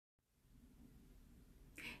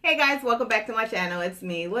Hey guys, welcome back to my channel. It's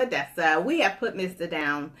me, Ladessa. We have put Mr.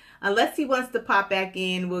 down. Unless he wants to pop back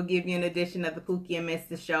in, we'll give you an edition of the Pookie and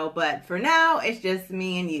Mr. show. But for now, it's just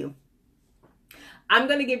me and you. I'm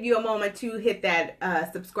going to give you a moment to hit that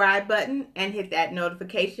subscribe button and hit that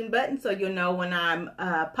notification button so you'll know when I'm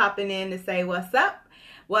popping in to say what's up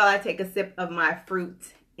while I take a sip of my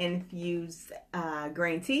fruit-infused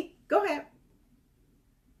green tea. Go ahead.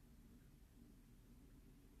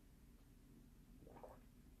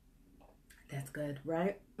 That's good,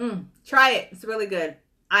 right? Try it. It's really good.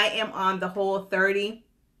 I am on the Whole30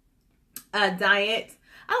 diet.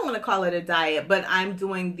 I don't want to call it a diet, but I'm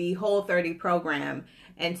doing the Whole30 program.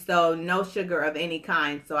 And so no sugar of any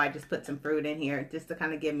kind. So I just put some fruit in here just to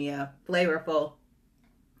kind of give me a flavorful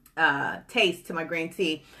taste to my green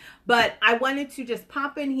tea. But I wanted to just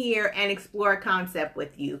pop in here and explore a concept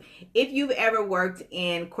with you. If you've ever worked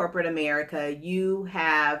in corporate America, you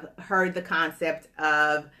have heard the concept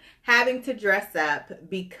of having to dress up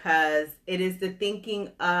because it is the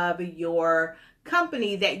thinking of your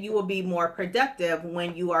company that you will be more productive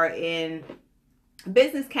when you are in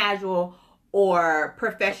business casual or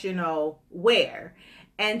professional wear.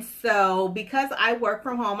 And so because I work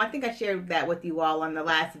from home, I think I shared that with you all on the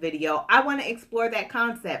last video, I want to explore that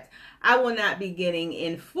concept. I will not be getting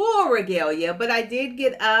in full regalia, but I did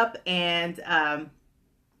get up and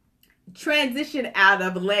transition out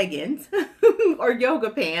of leggings or yoga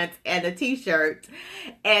pants and a t-shirt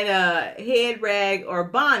and a head rag or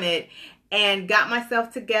bonnet and got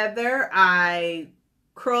myself together. I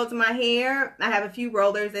curled my hair. I have a few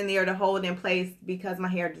rollers in there to hold in place because my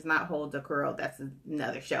hair does not hold the curl. That's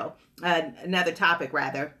another show, another topic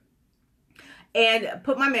rather. And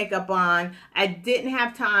put my makeup on. I didn't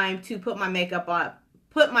have time to put my makeup on,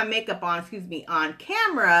 excuse me, on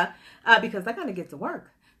camera because I gotta get to work.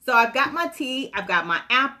 So I've got my tea, I've got my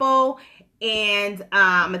apple, and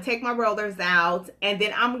I'm gonna take my rollers out, and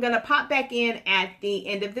then I'm gonna pop back in at the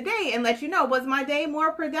end of the day and let you know, was my day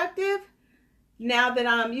more productive now that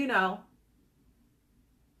I'm, you know,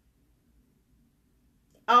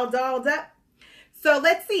 all dolled up? So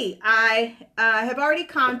let's see. I have already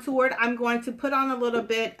contoured. I'm going to put on a little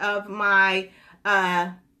bit of my,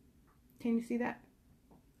 can you see that?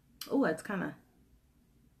 Oh, it's kind of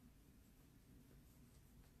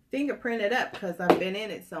fingerprinted up because I've been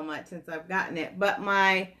in it so much since I've gotten it. But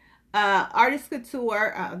my Artist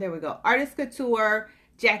Couture, there we go, Artist Couture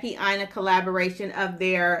Jackie Aina collaboration of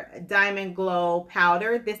their Diamond Glow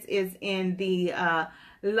powder. This is in the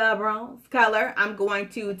La Bronze color. I'm going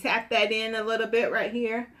to tap that in a little bit right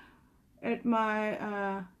here at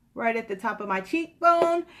my right at the top of my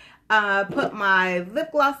cheekbone. Put my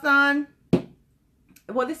lip gloss on.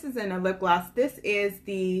 Well, this isn't a lip gloss. This is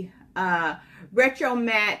the Retro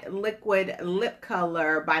Matte Liquid Lip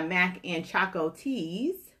Color by MAC and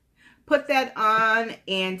Chocotease. Put that on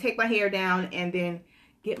and take my hair down and then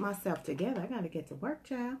get myself together. I gotta get to work,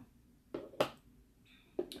 child.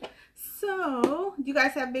 So, do you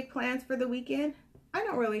guys have big plans for the weekend? I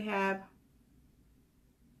don't really have.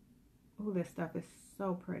 Oh, this stuff is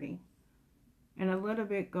so pretty. And a little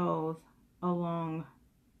bit goes a long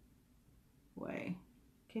way.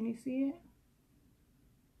 Can you see it?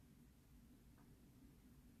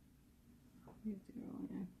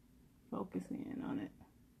 Focus in on it.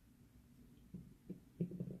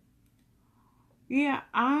 Yeah,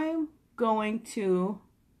 I'm going to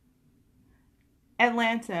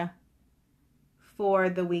Atlanta for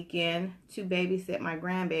the weekend to babysit my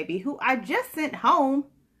grandbaby, who I just sent home.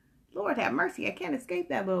 Lord have mercy, I can't escape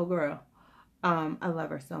that little girl. I love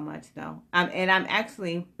her so much though. And I'm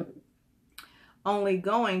actually only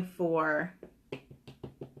going for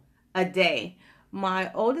a day.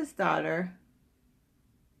 My oldest daughter,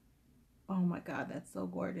 oh my God, that's so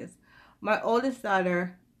gorgeous. My oldest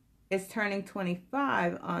daughter is turning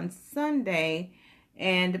 25 on Sunday,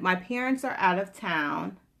 and my parents are out of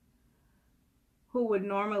town who would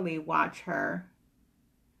normally watch her.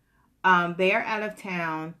 They are out of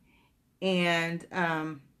town, and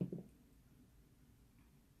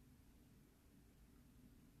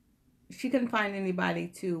she couldn't find anybody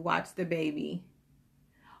to watch the baby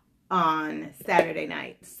on Saturday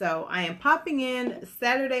night. So I am popping in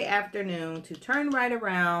Saturday afternoon to turn right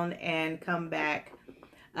around and come back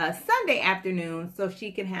Sunday afternoon so she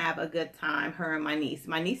can have a good time, her and my niece.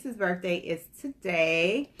 My niece's birthday is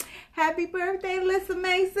today. Happy birthday, Lisa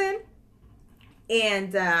Mason.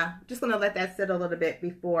 And just gonna let that sit a little bit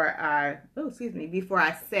before I, before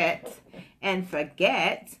I set and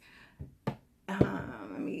forget.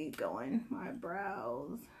 Let me go in my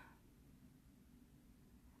brows.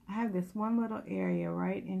 I have this one little area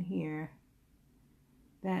right in here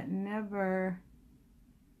that never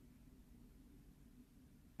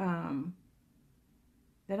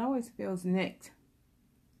that always feels nicked.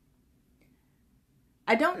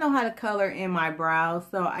 I don't know how to color in my brows,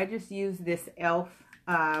 so I just use this e.l.f.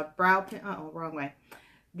 Brow pen. Uh-oh, wrong way.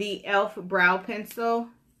 The e.l.f. brow pencil.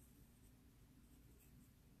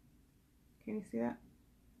 Can you see that?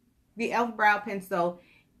 The e.l.f. brow pencil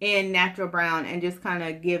in natural brown, and just kind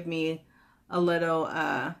of give me a little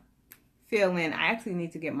fill in. I actually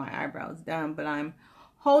need to get my eyebrows done, but I'm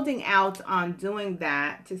holding out on doing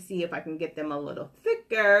that to see if I can get them a little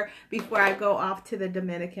thicker before I go off to the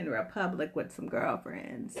Dominican Republic with some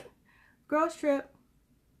girlfriends. Girls trip.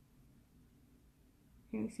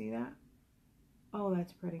 Can you see that? Oh,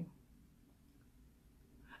 that's pretty.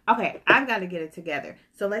 Okay, I've got to get it together.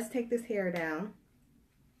 So let's take this hair down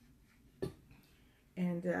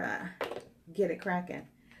and get it cracking.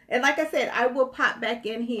 And like I said, I will pop back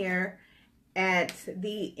in here at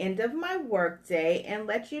the end of my work day and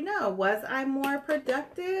let you know, was I more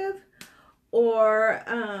productive, or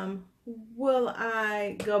will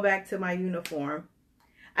I go back to my uniform?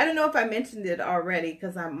 I don't know if I mentioned it already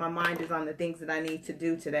because my mind is on the things that I need to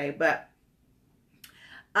do today, but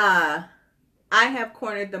I have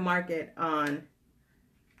cornered the market on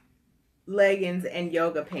leggings and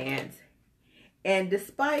yoga pants. And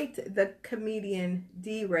despite the comedian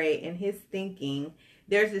D-Ray and his thinking,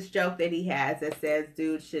 there's this joke that he has that says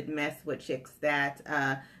dudes should mess with chicks that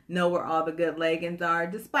know where all the good leggings are.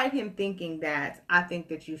 Despite him thinking that, I think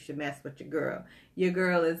that you should mess with your girl. Your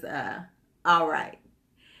girl is all right.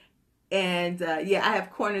 And yeah, I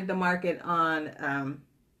have cornered the market on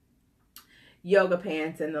yoga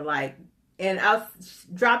pants and the like. And I'll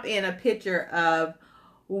drop in a picture of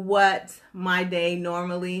what my day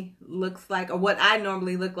normally looks like, or what I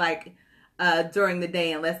normally look like during the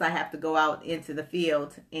day, unless I have to go out into the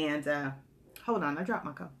field. And hold on, I dropped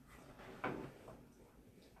my cup.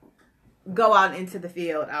 Go out into the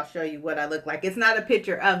field, I'll show you what I look like. It's not a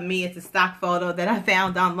picture of me, it's a stock photo that I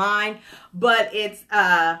found online, but it's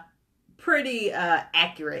pretty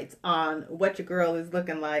accurate on what your girl is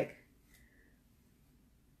looking like.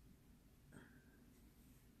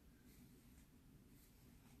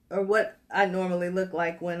 Or what I normally look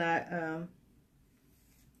like when I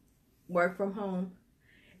work from home.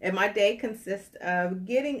 And my day consists of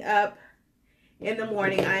getting up in the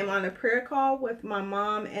morning. I'm on a prayer call with my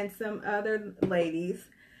mom and some other ladies.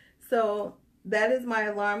 So that is my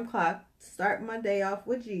alarm clock. Start my day off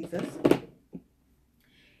with Jesus.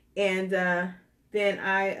 And then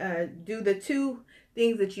I do the two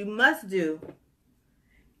things that you must do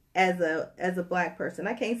as a black person.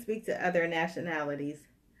 I can't speak to other nationalities.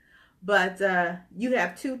 But you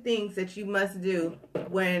have two things that you must do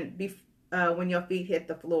when your feet hit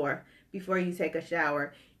the floor before you take a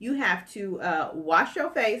shower. You have to wash your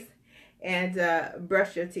face and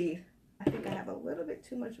brush your teeth. I think I have a little bit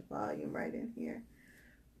too much volume right in here.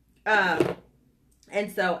 And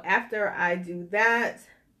so after I do that,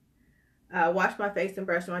 wash my face and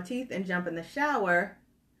brush my teeth and jump in the shower,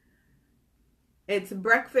 it's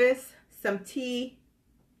breakfast, some tea,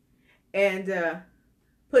 and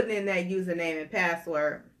putting in that username and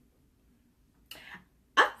password.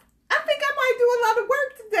 I think I might do a lot of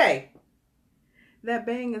work today. That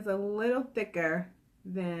bang is a little thicker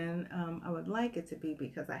than I would like it to be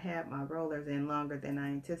because I had my rollers in longer than I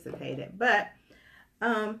anticipated. But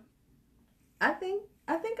I think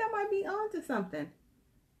I might be on to something.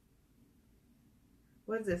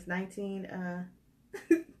 What is this,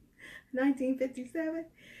 1957?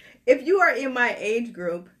 If you are in my age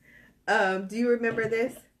group, do you remember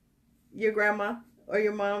this? Your grandma or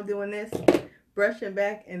your mom doing this? Brushing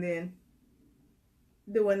back and then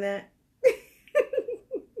doing that?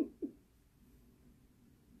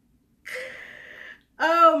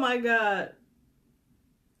 Oh my God.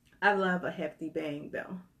 I love a hefty bang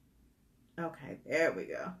though. Okay, there we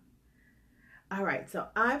go. All right, so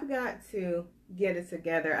I've got to get it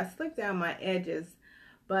together. I slicked down my edges,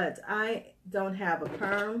 but I don't have a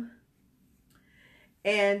perm.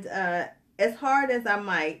 And as hard as I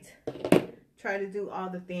might try to do all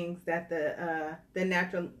the things that the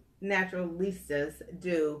naturalistas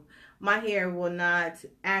do, my hair will not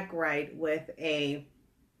act right with a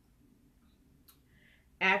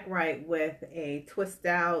twist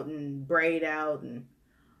out and braid out and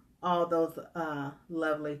all those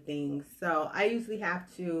lovely things. So I usually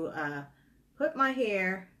have to put my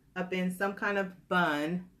hair up in some kind of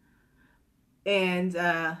bun and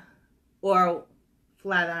or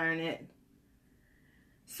flat iron it.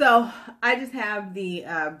 So I just have the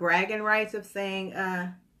bragging rights of saying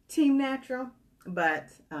Team Natural, but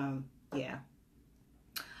yeah,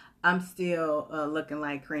 I'm still looking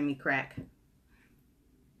like creamy crack.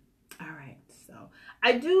 All right, So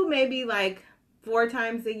I do maybe like 4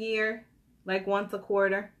 times a year, like once a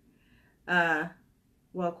quarter. Well,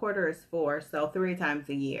 a quarter is 4, so 3 times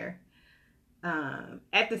a year.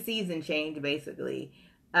 At the season change, basically.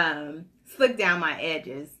 Slick down my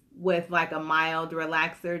edges with like a mild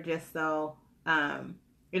relaxer just so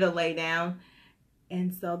it'll lay down.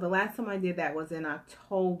 And so the last time I did that was in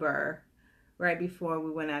October, right before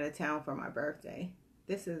we went out of town for my birthday.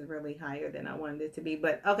 This is really higher than I wanted it to be,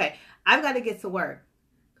 but okay, I've got to get to work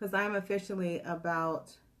because I'm officially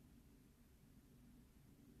about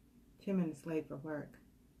 10 minutes late for work.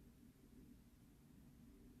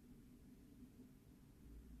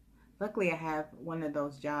 Luckily, I have one of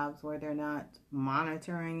those jobs where they're not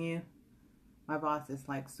monitoring you. My boss is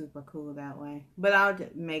like super cool that way. But I'll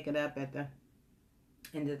just make it up at the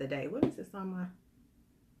end of the day. What is this on my...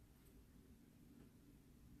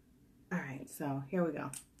 Alright, so here we go.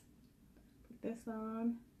 Put this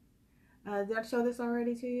on. Did I show this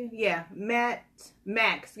already to you? Yeah, MAC,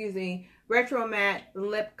 Retro Matte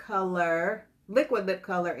Lip Color, Liquid Lip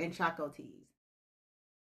Color in Chocotease.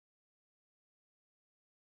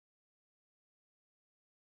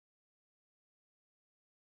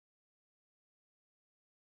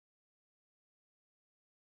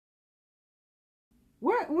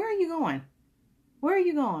 Where are you going? Where are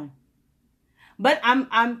you going? But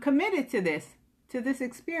I'm committed to this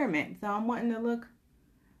experiment. So I'm wanting to look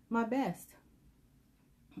my best.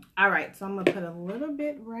 All right, so I'm gonna put a little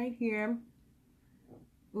bit right here.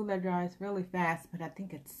 Ooh, that dries really fast, but I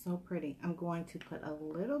think it's so pretty. I'm going to put a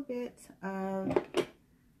little bit of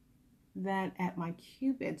that at my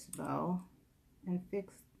Cupid's bow and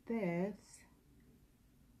fix this.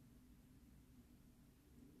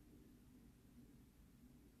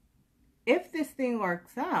 If this thing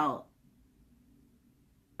works out,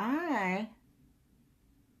 I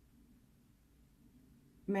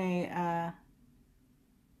may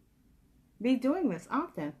be doing this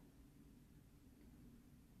often.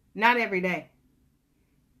 Not every day.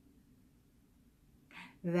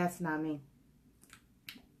 That's not me.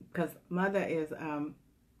 Because mother is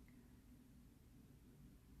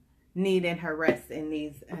needing her rest in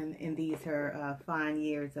these her fine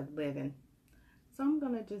years of living. So I'm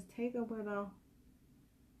gonna just take a little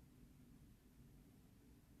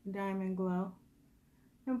Diamond Glow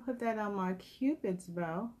and put that on my Cupid's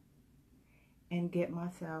bow and get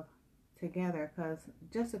myself together, because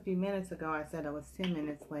just a few minutes ago I said I was 10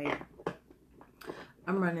 minutes late.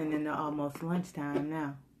 I'm running into almost lunchtime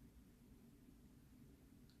now.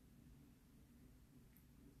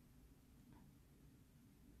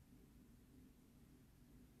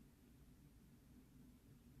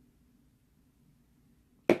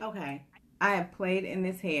 Okay, I have played in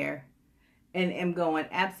this hair and am going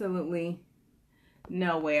absolutely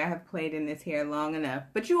nowhere. I have played in this hair long enough,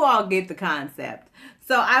 but you all get the concept.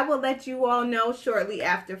 So I will let you all know shortly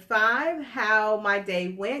after 5 how my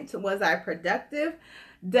day went. Was I productive?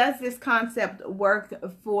 Does this concept work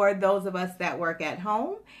for those of us that work at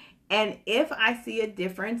home? And if I see a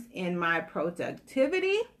difference in my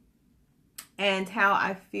productivity and how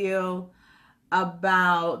I feel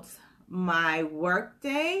about my work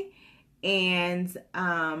day, and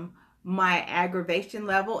my aggravation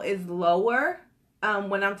level is lower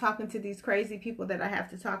when I'm talking to these crazy people that I have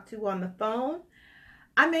to talk to on the phone,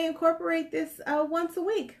 I may incorporate this once a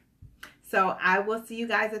week. So I will see you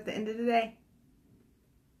guys at the end of the day.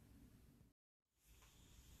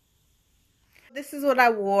 This is what I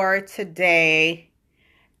wore today.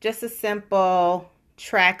 Just a simple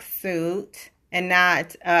tracksuit and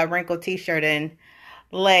not a wrinkled t-shirt and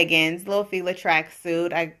leggings, little Fila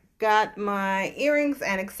tracksuit. I got my earrings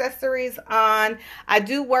and accessories on. I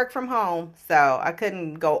do work from home, so I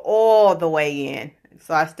couldn't go all the way in.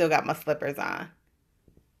 So I still got my slippers on.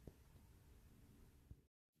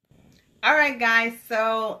 All right, guys,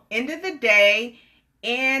 so end of the day,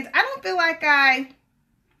 and I don't feel like I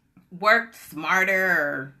worked smarter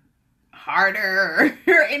or harder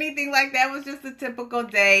or anything like that. It was just a typical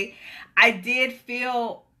day. I did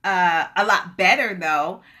feel a lot better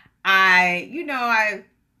though.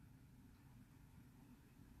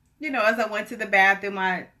 As I went to the bathroom,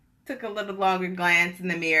 I took a little longer glance in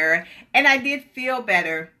the mirror, and I did feel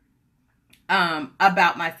better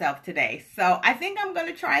about myself today. So I think I'm going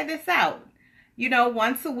to try this out.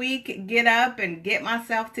 Once a week, get up and get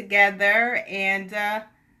myself together and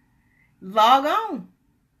log on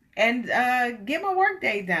and get my work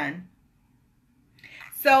day done.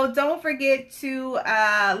 So don't forget to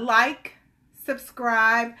like,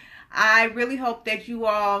 subscribe. I really hope that you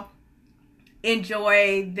all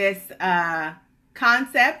enjoy this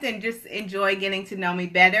concept and just enjoy getting to know me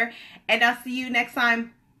better. And I'll see you next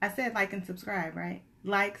time. I said like and subscribe, right?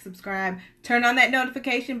 Like, subscribe, turn on that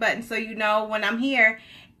notification button so you know when I'm here.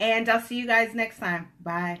 And I'll see you guys next time.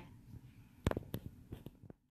 Bye.